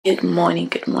Good morning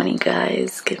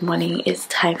guys. Good morning. It's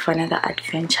time for another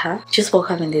adventure. Just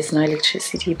woke up and there's no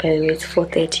electricity. By the way, it's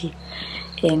 4:30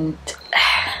 and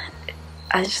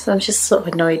I'm just so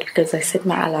annoyed because I set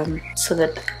my alarm so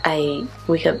that I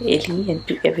wake up early and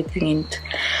do everything and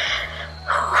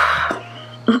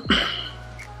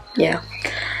yeah.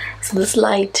 So this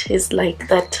light is like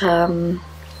that I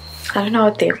don't know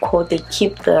what they're called. They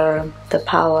keep the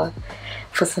power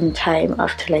for some time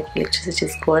after like electricity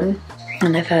is gone.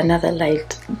 And I have another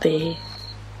light there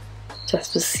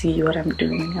just to see what I'm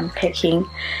doing. I'm packing,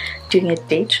 doing a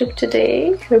day trip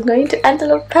today. We're going to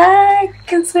Antelope Park.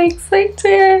 I'm so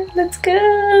excited. Let's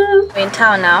go. We're in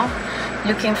town now,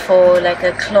 looking for like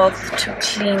a cloth to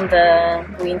clean the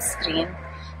windscreen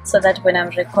so that when I'm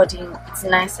recording, it's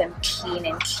nice and clean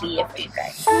and clear for you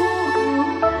guys.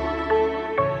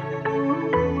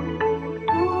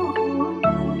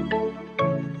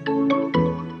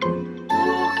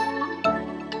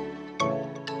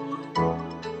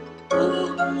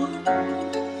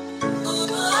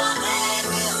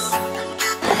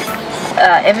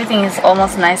 Everything is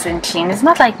almost nice and clean. It's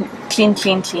not like clean,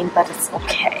 but it's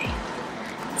okay.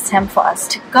 It's time for us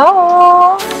to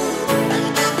go.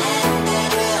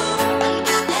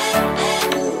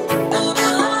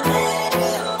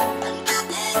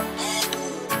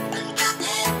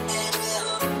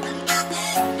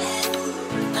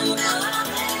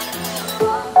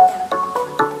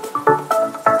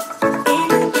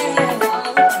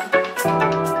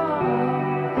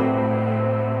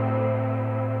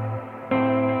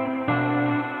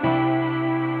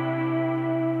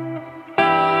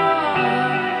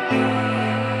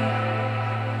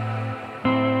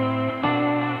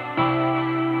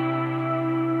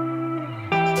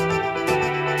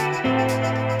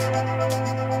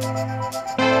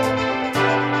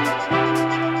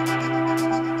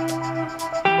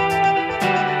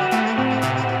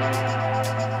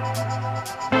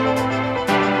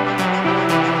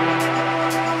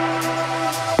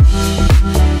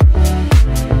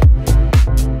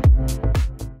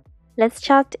 Let's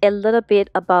chat a little bit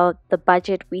about the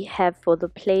budget we have for the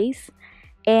place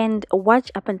and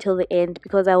watch up until the end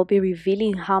because I will be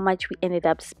revealing how much we ended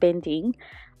up spending.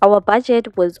 Our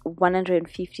budget was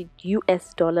 $150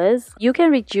 US. You can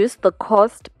reduce the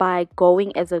cost by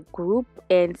going as a group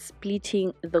and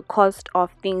splitting the cost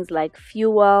of things like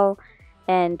fuel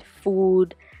and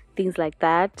food, things like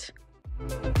that.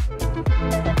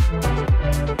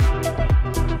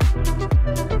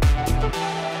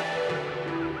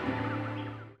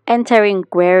 Entering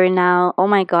Gweru now. Oh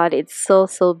my god, it's so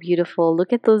beautiful.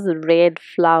 Look at those red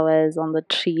flowers on the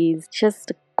trees,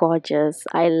 just gorgeous.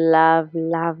 I love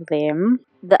them.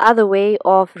 The other way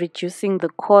of reducing the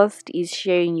cost is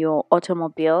sharing your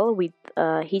automobile with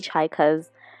hitchhikers,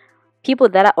 people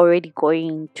that are already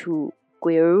going to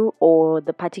Gweru or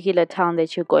the particular town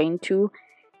that you're going to.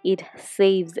 It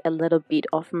saves a little bit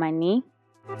of money.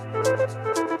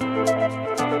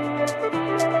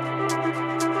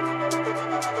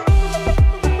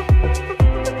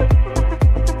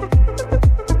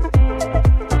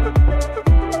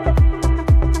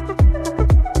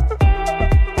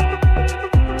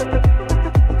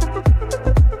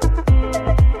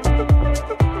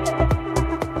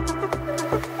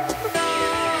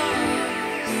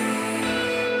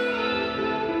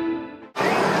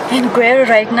 In Gweru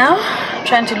right now,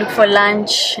 trying to look for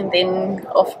lunch and then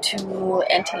off to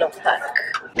Antelope Park.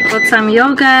 Got some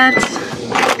yogurt.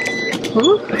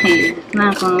 Oh, hey,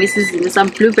 now this is some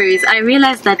blueberries. I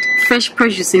realized that fresh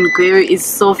produce in Gweru is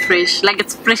so fresh, like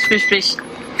it's fresh.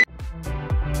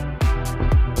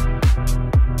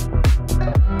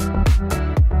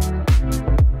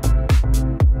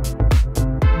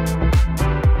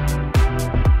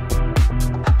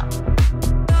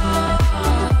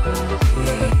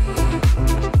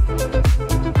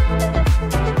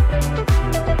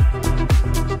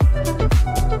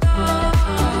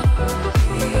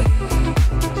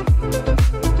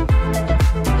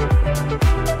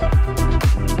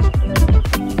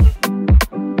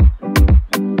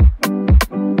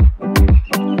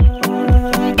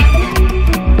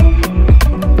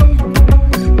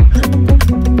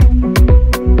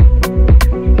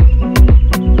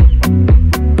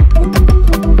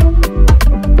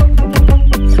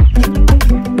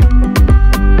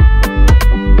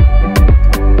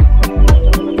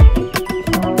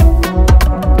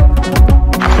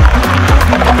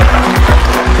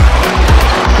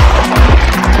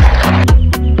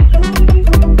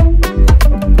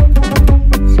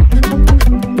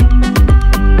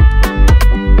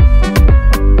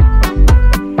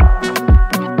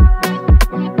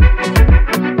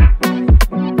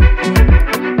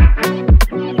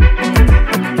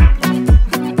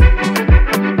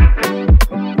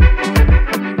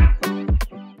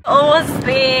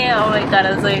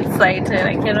 god, I'm so excited.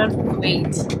 I cannot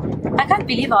wait. I can't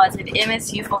believe I was at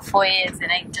MSU for 4 years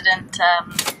and I didn't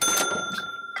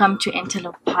come to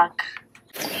Antelope Park.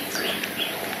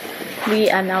 We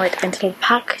are now at Antelope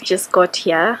Park. Just got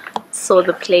here, saw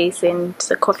the place and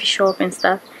the coffee shop and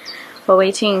stuff. We're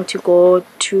waiting to go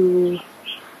to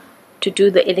do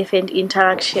the elephant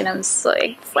interaction. I'm so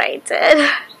excited.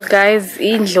 Guys,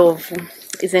 Ndlovu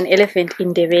is an elephant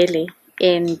in Ndebele,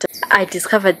 and I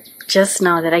discovered just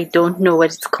now that I don't know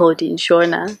what it's called in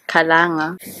Shona,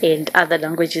 Kalanga, and other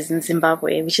languages in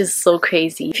Zimbabwe, which is so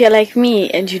crazy. If you're like me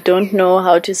and you don't know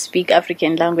how to speak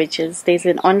African languages, there's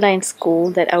an online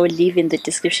school that I will leave in the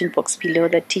description box below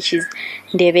that teaches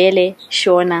Ndebele,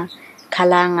 Shona,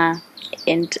 Kalanga,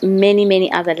 and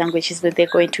many other languages that they're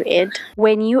going to add.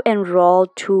 When you enroll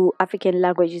to African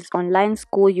languages online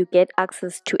school, you get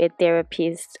access to a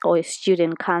therapist or a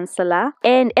student counselor,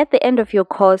 and at the end of your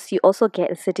course you also get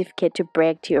a certificate to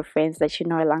brag to your friends that you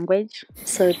know a language.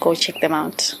 So go check them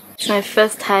out. It's my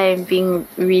first time being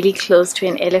really close to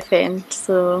an elephant,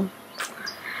 so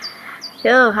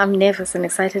yeah, I'm nervous and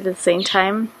excited at the same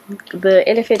time. The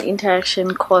elephant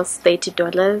interaction costs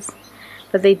 $30,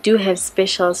 but they do have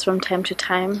specials from time to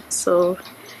time, so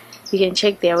you can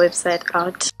check their website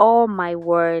out. Oh my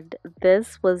word,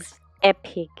 this was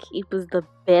epic. It was the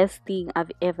best thing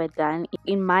I've ever done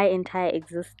in my entire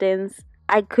existence.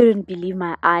 I couldn't believe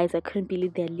my eyes. I couldn't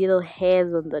believe their little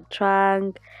hairs on the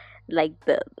trunk. Like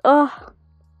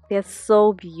they're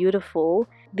so beautiful.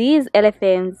 These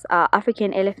elephants are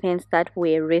African elephants that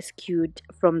were rescued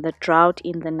from the drought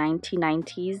in the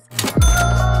 1990s.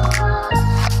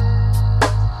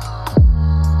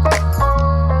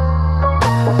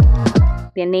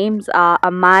 Their names are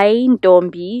Amai,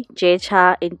 Ndombi,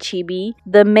 Jecha, and Chibi.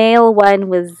 The male one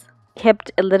was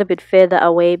kept a little bit further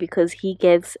away because he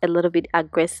gets a little bit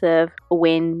aggressive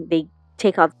when they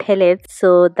take out pellets,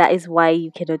 so that is why you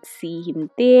cannot see him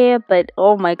there. But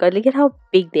oh my god, look at how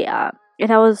big they are. And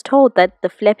I was told that the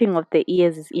flapping of the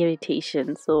ears is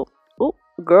irritation, so oh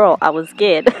girl, I was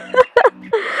scared.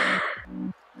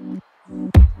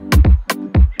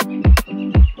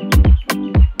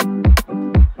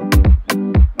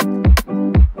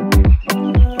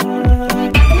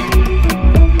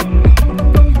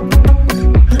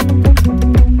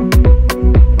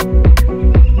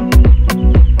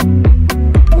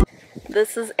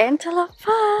 This is Antelope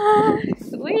Park.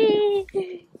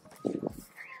 Whee!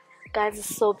 Guys,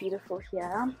 it's so beautiful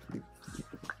here.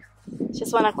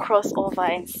 Just want to cross over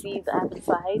and see the other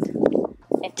side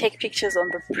and take pictures on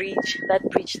the bridge, that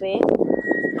bridge there.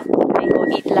 Then go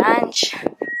eat lunch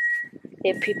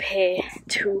and prepare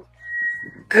to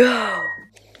go.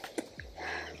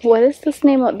 What is the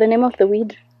name of the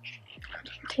weed?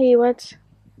 Tell you what,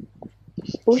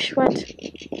 bush what?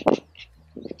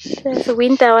 There's a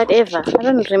winter whatever, I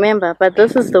don't remember, but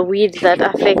this is the weed that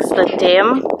affects the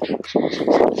dam.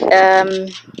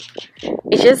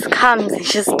 It just comes, it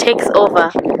just takes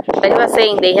over. But they were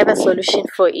saying they have a solution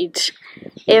for it.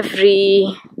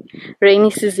 Every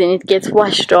rainy season it gets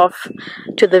washed off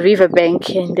to the riverbank,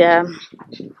 and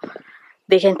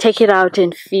they can take it out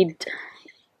and feed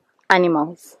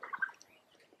animals.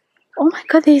 Oh my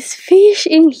god, there's fish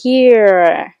in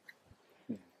here.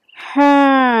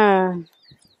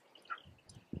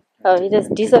 Oh, he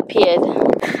just disappeared.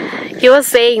 He was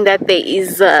saying that there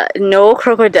is no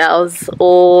crocodiles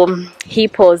or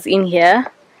hippos in here,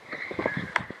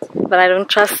 but I don't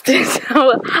trust it.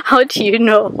 How do you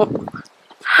know?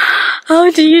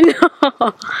 How do you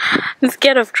know? I'm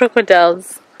scared of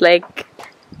crocodiles. Like,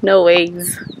 no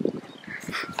ways.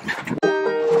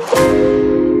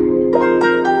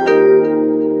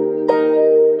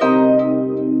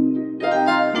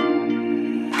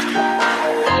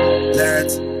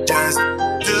 Let's just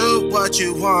do what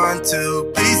you want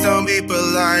to. Please don't be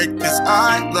polite, cause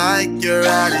I like your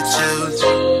attitude.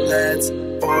 Let's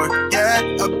forget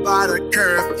about a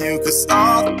curfew, cause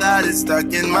all that is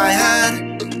stuck in my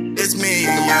head is me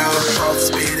and you. Both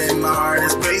speed and my heart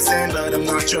is racing, but I'm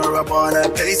not sure I wanna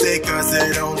pace it, cause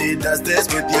it only does this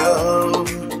with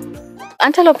you.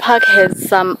 Antelope Park has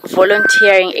some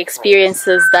volunteering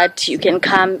experiences that you can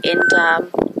come and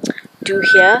do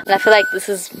here, and I feel like this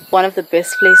is one of the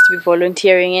best places to be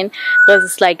volunteering in because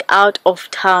it's like out of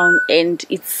town and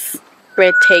it's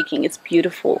breathtaking. It's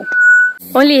beautiful.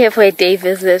 Only here for a day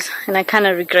visit, and I kind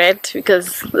of regret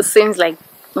because this seems like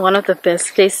one of the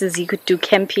best places you could do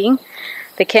camping.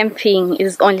 The camping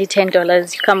is only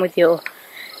 $10. You come with your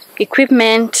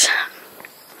equipment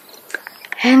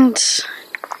and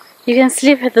you can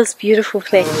sleep at this beautiful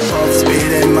place.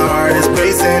 Speeding, my heart is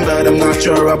racing, but I'm not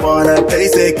sure I wanna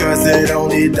pace it, cause it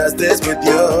only does this with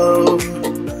you.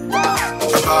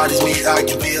 bodies meet, I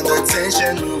can feel the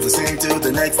tension. Move us into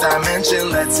the next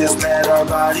dimension. Let's just let our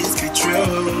bodies be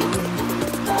true.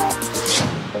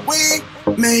 We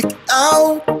make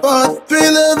out for the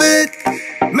thrill of it.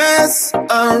 Mess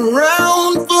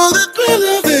around for the thrill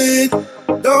of it.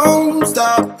 Don't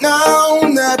stop now,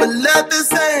 never let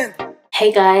this end.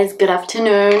 Hey guys, good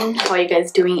afternoon. How are you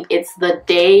guys doing? It's a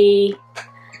day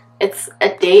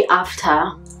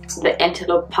after the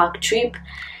Antelope Park trip,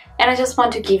 and I just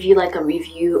want to give you like a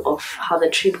review of how the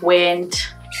trip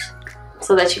went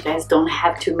so that you guys don't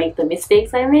have to make the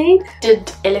mistakes I made.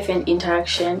 Did elephant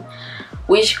interaction,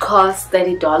 which cost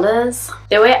 $30.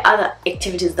 There were other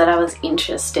activities that I was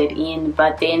interested in,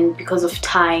 but then because of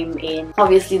time and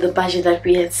obviously the budget that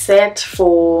we had set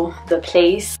for the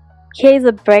place, here's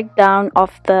a breakdown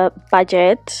of the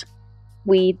budget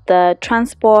with the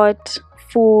transport,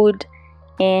 food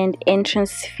and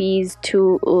entrance fees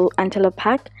to Antelope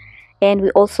Park. And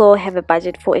we also have a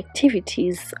budget for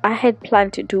activities. I had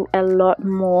planned to do a lot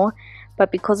more,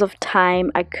 but because of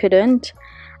time I couldn't.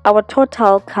 Our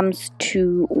total comes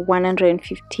to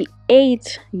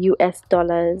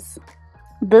 $158.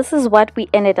 This is what we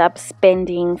ended up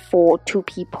spending for 2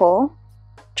 people.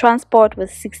 Transport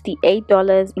was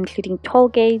 $68 including toll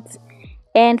gates,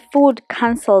 and food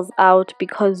cancels out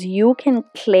because you can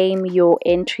claim your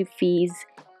entry fees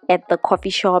at the coffee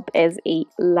shop as a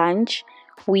lunch.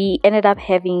 We ended up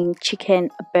having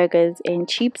chicken, burgers and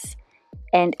chips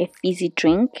and a fizzy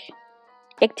drink.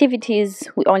 Activities,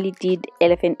 we only did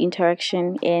elephant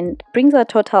interaction, and brings our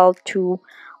total to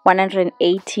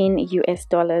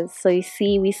 $118. So you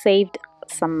see, we saved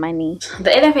some money.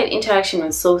 The elephant interaction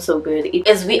was so good.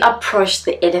 As we approached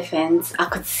the elephants, I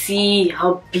could see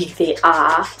how big they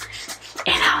are,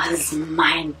 and I was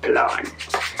mind blown.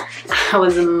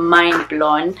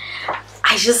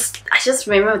 I just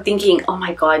remember thinking, oh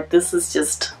my god, this is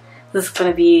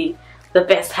gonna be the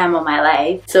best time of my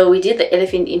life. So we did the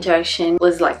elephant interaction. It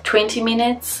was like 20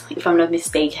 minutes if I'm not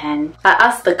mistaken. I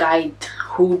asked the guide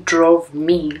who drove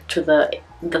me to the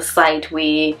site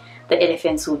where the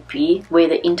elephants would be, where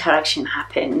the interaction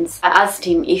happens. I asked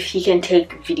him if he can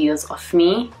take videos of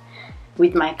me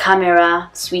with my camera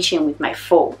switching with my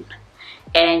phone,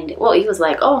 and well, he was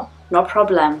like, oh, no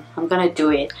problem, I'm gonna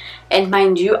do it. And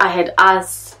mind you, I had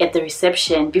asked at the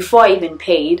reception before I even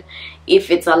paid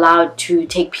if it's allowed to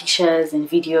take pictures and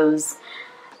videos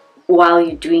while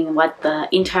you're doing the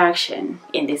interaction,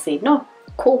 and they said no,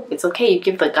 cool, it's okay, you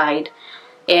give the guide.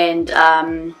 And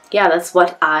yeah, that's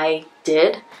what I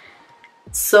did.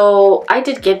 So I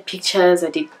did get pictures, I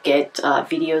did get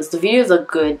videos. The videos are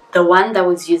good. The one that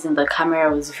was using the camera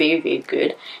was very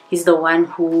good. He's the one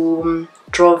who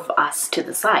drove us to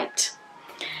the site.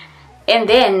 And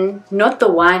then, not the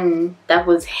one that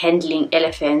was handling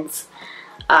elephants,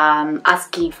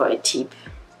 asking for a tip.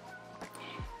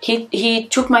 He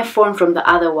took my phone from the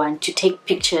other one to take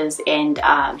pictures and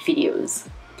videos.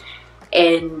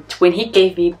 And when he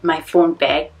gave me my phone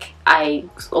back, I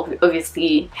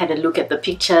obviously had a look at the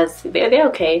pictures. They're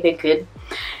okay, they're good.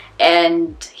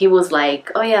 And he was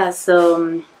like, oh yeah,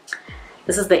 so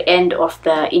this is the end of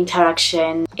the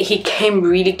interaction. He came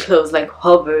really close, like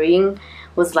hovering,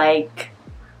 was like,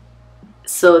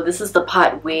 so this is the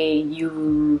part where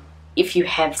if you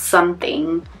have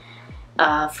something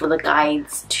for the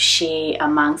guides to share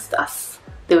amongst us.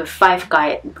 There were 5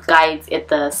 guides at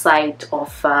the site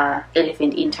of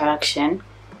elephant interaction,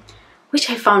 which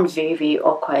I found very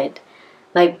awkward.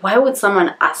 Like, why would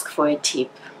someone ask for a tip?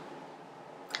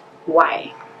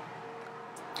 Why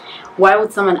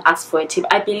would someone ask for a tip?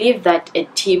 I believe that a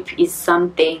tip is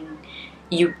something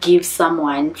you give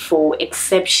someone for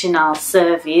exceptional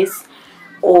service,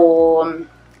 or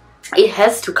it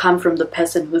has to come from the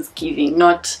person who's giving,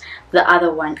 not the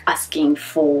other one asking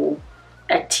for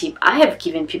a tip. I have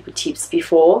given people tips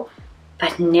before,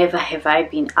 but never have I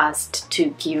been asked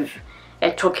to give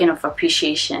a token of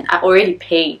appreciation. I already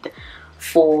paid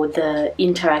for the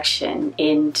interaction,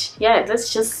 and yeah,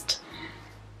 that's just,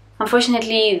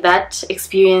 unfortunately, that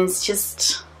experience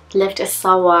just left a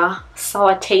sour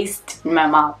taste in my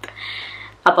mouth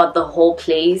about the whole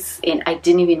place, and I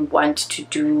didn't even want to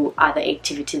do other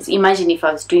activities. Imagine if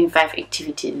I was doing 5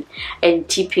 activities and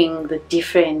tipping the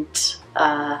different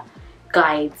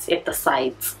guides at the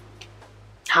sites.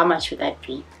 How much would that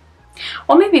be?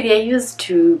 Or maybe they're used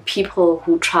to people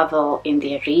who travel and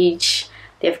they're rich,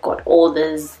 they've got all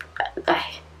this.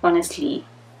 Honestly,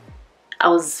 I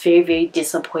was very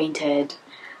disappointed.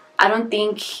 I don't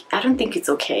think it's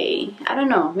okay. I don't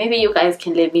know, maybe you guys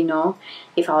can let me know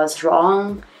if I was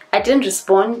wrong. I didn't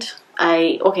respond.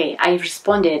 I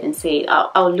responded and said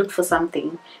I'll look for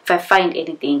something. If I find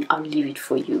anything, I'll leave it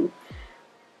for you.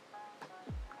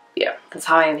 That's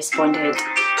how I responded.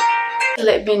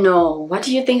 Let me know, what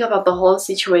do you think about the whole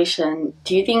situation?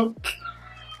 Do you think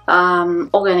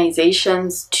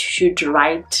organizations should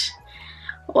write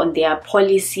on their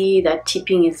policy that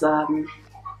tipping is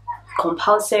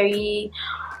compulsory,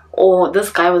 or this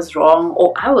guy was wrong,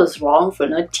 or I was wrong for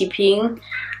not tipping?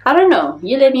 I don't know.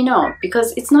 You let me know,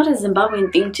 because it's not a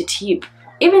Zimbabwean thing to tip.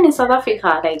 Even in South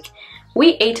Africa, like,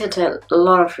 we ate at a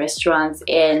lot of restaurants,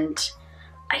 and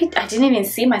I didn't even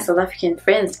see my South African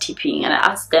friends tipping, and I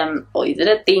asked them, oh, is it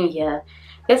a thing here?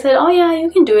 They said, oh yeah, you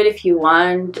can do it if you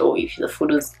want, or if the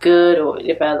food was good, or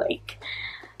if like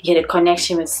you had a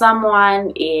connection with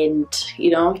someone and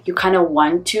you know you kind of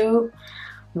want to.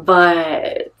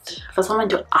 But for someone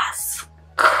to ask,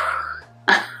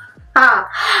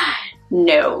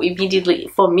 no, immediately,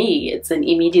 for me it's an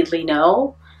immediately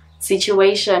no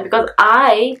situation, because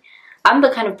I'm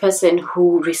the kind of person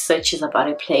who researches about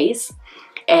a place,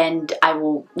 and I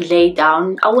will lay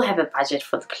down, I will have a budget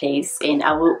for the place, and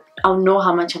I'll know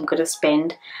how much I'm gonna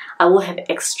spend. I will have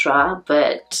extra,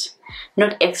 but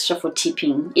not extra for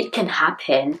tipping. It can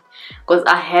happen, because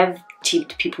I have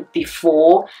tipped people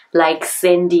before, like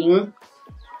sending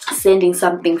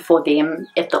something for them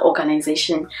at the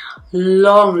organization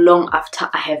long after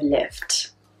I have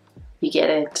left. You get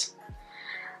it?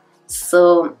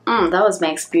 So that was my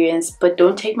experience, but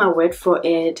don't take my word for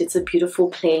it. It's a beautiful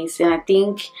place, and I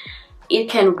think it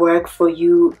can work for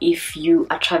you if you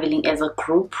are traveling as a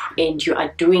group and you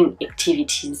are doing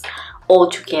activities all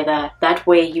together. That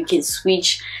way you can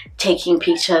switch taking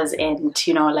pictures and,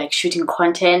 you know, like shooting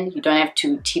content. You don't have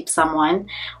to tip someone,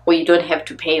 or you don't have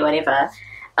to pay whatever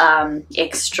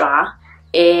extra.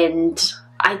 And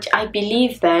I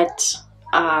believe that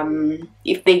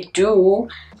if they do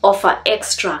offer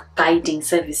extra guiding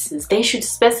services, they should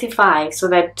specify, so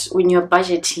that when you're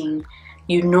budgeting,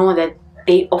 you know that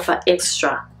they offer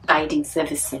extra guiding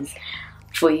services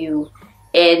for you.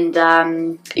 And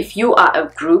if you are a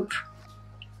group,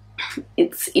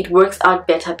 it works out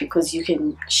better, because you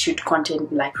can shoot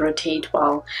content, like rotate,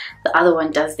 while the other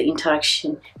one does the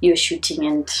interaction. You're shooting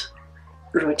and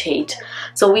rotate.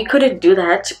 So we couldn't do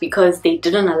that because they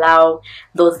didn't allow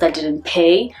those that didn't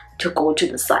pay to go to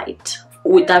the site.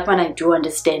 With that one, I do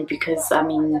understand, because I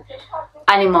mean,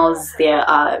 animals, they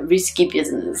are risky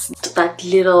business. That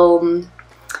little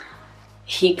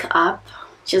hiccup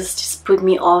just put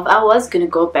me off. I was gonna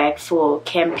go back for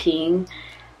camping,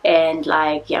 and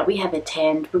like, yeah, we have a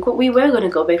tent. We were gonna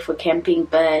go back for camping,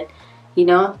 but you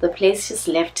know, the place just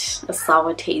left a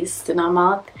sour taste in our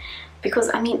mouth. Because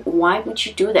I mean, why would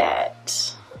you do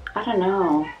that? I don't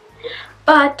know.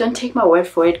 But don't take my word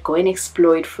for it. Go and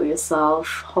explore it for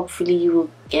yourself. Hopefully you will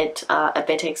get a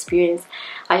better experience.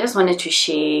 I just wanted to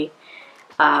share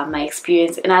my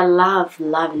experience. And I love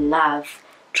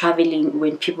traveling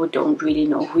when people don't really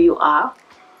know who you are,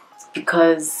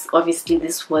 because obviously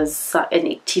this was an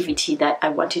activity that I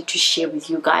wanted to share with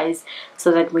you guys,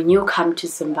 so that when you come to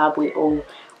Zimbabwe, or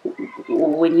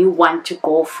when you want to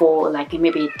go for like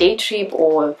maybe a day trip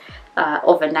or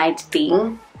overnight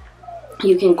thing,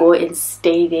 you can go and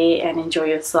stay there and enjoy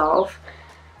yourself.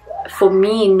 For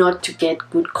me, not to get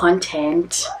good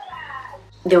content,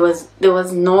 there was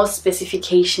no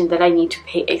specification that I need to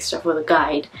pay extra for the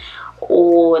guide,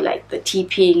 or like the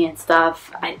tipping and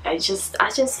stuff. I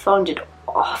just found it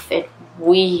off and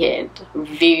weird,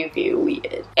 very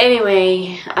weird.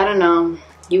 Anyway, I don't know.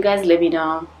 You guys let me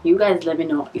know. You guys let me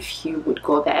know if you would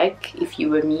go back if you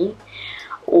were me,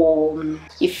 or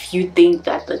if you think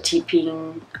that the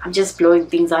tipping, I'm just blowing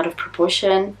things out of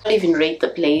proportion. I don't even rate the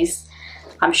place.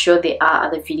 I'm sure there are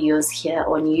other videos here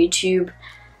on YouTube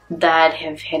that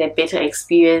have had a better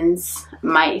experience.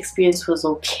 My experience was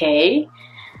okay,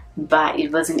 but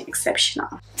it wasn't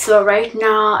exceptional. So right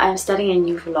now I'm starting a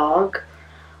new vlog.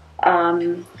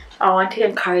 I want to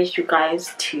encourage you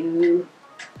guys to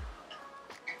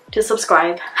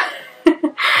subscribe.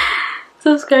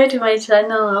 Subscribe to my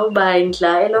channel.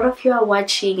 A lot of you are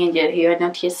watching and you're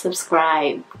not yet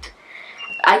subscribed.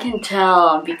 I can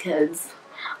tell because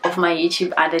of my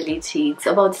YouTube analytics.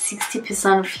 About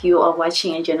 60% of you are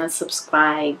watching and you're not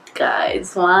subscribed,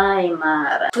 guys. Why,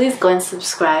 Mara? Please go and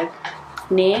subscribe.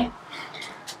 Ne?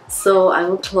 So I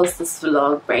will close this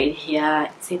vlog right here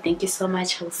and say thank you so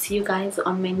much. I'll see you guys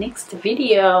on my next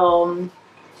video.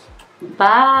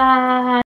 Bye.